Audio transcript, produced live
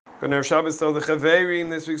Good Erev Shabbos to all the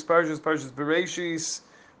Chaverim. This week's Parshas, Parshas Bereshis.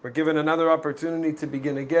 We're given another opportunity to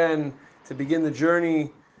begin again, to begin the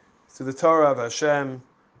journey to the Torah of Hashem.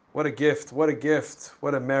 What a gift, what a gift,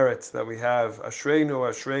 what a merit that we have. Ashreinu,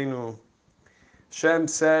 Ashreinu. Hashem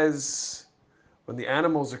says, when the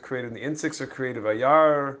animals are created, the insects are created,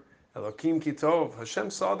 Vayar, Elokim Kitov,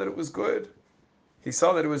 Hashem saw that it was good. He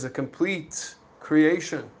saw that it was a complete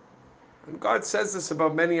creation. And God says this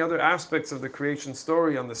about many other aspects of the creation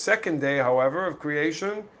story. On the second day, however, of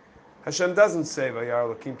creation, Hashem doesn't say,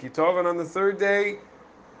 Vayar Elokim Kitov, and on the third day,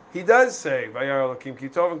 He does say, Vayar Elokim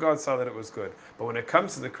Kitov, and God saw that it was good. But when it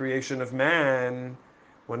comes to the creation of man,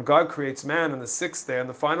 when God creates man on the sixth day, on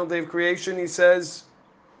the final day of creation, He says,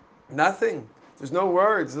 nothing. There's no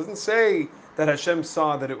words. It doesn't say that Hashem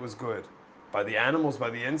saw that it was good. By the animals,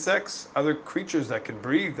 by the insects, other creatures that can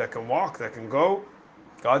breathe, that can walk, that can go,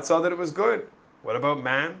 God saw that it was good. What about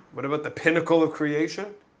man? What about the pinnacle of creation?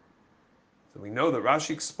 So we know that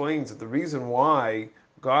Rashi explains that the reason why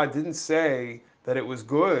God didn't say that it was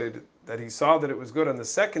good, that He saw that it was good on the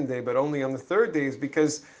second day, but only on the third day, is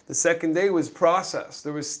because the second day was processed.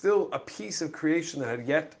 There was still a piece of creation that had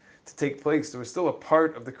yet to take place. There was still a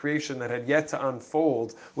part of the creation that had yet to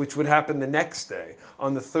unfold, which would happen the next day,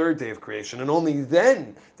 on the third day of creation. And only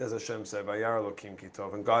then does Hashem say, Vayar Elokim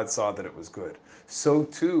Kitov, and God saw that it was good. So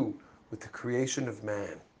too with the creation of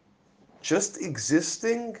man. Just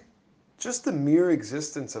existing, just the mere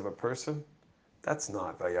existence of a person, that's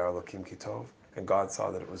not Vayar Elokim Kitov, and God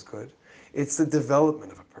saw that it was good. It's the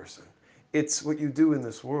development of a person. It's what you do in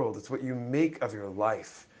this world. It's what you make of your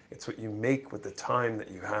life. It's what you make with the time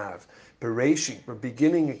that you have. Bereshit, we're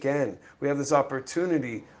beginning again. We have this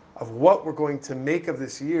opportunity of what we're going to make of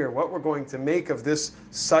this year, what we're going to make of this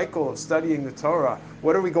cycle of studying the Torah.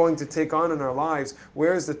 What are we going to take on in our lives?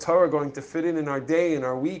 Where is the Torah going to fit in our day, in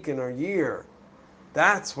our week, in our year?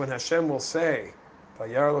 That's when Hashem will say,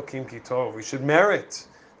 Vayar Elokim Kitov. We should merit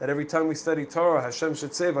that every time we study Torah, Hashem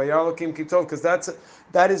should say, Vayar Elokim Kitov, because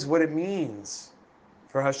that is what it means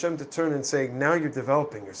for Hashem to turn and say, now you're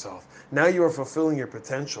developing yourself. Now you are fulfilling your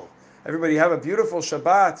potential. Everybody have a beautiful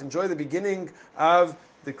Shabbat. Enjoy the beginning of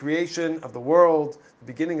the creation of the world, the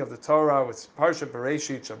beginning of the Torah with Parsha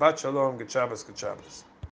Bereshit. Shabbat Shalom. Good Shabbos, good Shabbos.